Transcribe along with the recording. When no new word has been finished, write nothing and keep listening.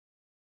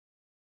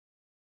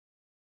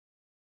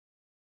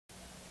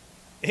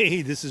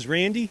Hey, this is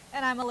Randy.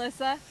 And I'm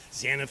Alyssa.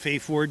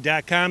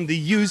 SantaFeFord.com, the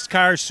used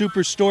car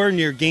superstore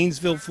near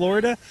Gainesville,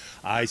 Florida.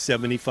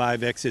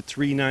 I-75 exit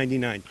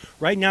 399.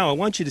 Right now, I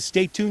want you to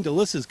stay tuned.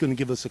 Alyssa's going to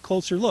give us a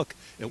closer look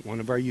at one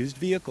of our used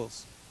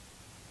vehicles.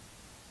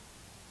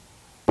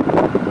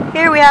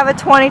 Here we have a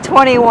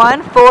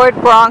 2021 Ford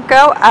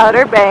Bronco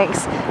Outer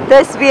Banks.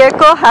 This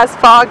vehicle has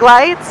fog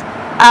lights,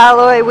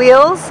 alloy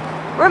wheels,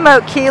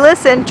 remote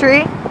keyless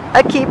entry,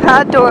 a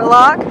keypad door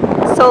lock,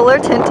 solar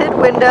tinted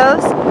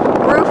windows,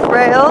 roof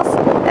rails,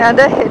 and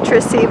a hitch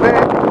receiver.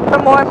 For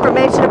more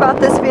information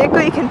about this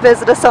vehicle, you can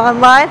visit us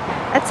online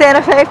at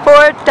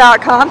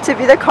SantaFeFord.com to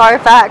view the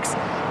Carfax.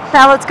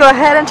 Now let's go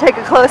ahead and take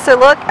a closer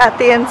look at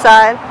the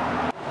inside.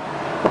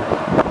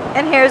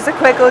 And here's a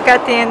quick look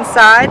at the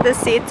inside. The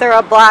seats are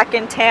a black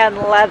and tan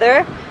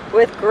leather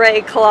with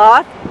gray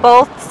cloth.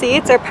 Both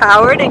seats are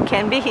powered and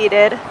can be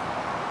heated.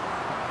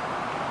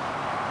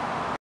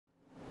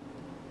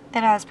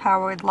 It has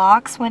powered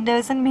locks,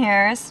 windows, and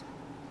mirrors.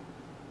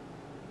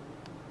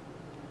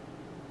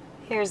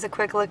 Here's a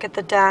quick look at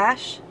the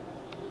dash.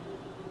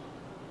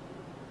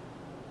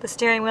 The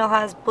steering wheel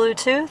has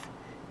Bluetooth,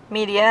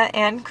 media,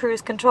 and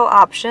cruise control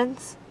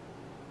options.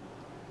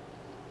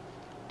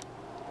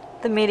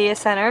 The media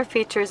center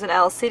features an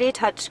LCD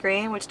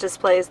touchscreen which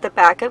displays the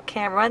backup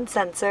camera and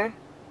sensor.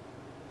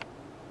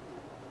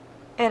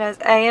 It has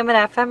AM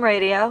and FM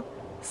radio,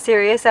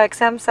 Sirius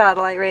XM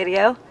satellite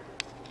radio,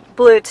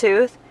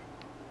 Bluetooth,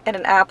 and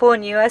an Apple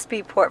and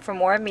USB port for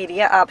more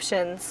media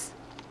options.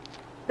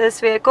 This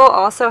vehicle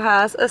also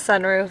has a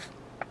sunroof.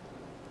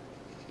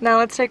 Now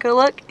let's take a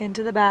look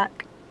into the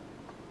back.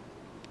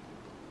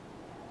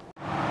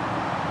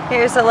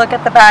 Here's a look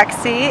at the back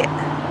seat.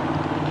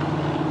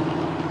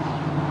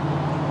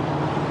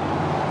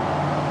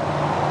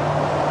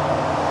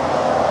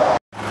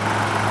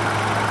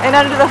 And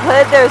under the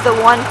hood there's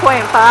a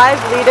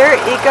 1.5-liter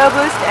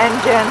EcoBoost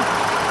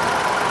engine.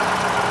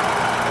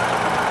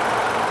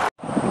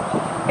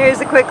 Here's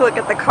a quick look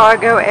at the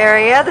cargo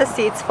area. The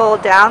seats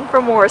fold down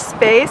for more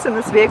space, and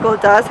this vehicle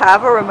does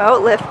have a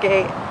remote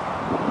liftgate.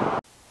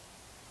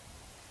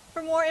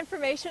 For more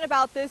information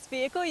about this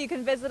vehicle, you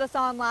can visit us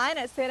online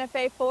at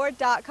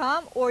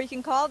SantaFeFord.com, or you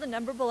can call the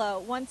number below.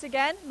 Once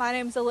again, my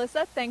name is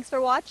Alyssa. Thanks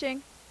for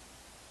watching.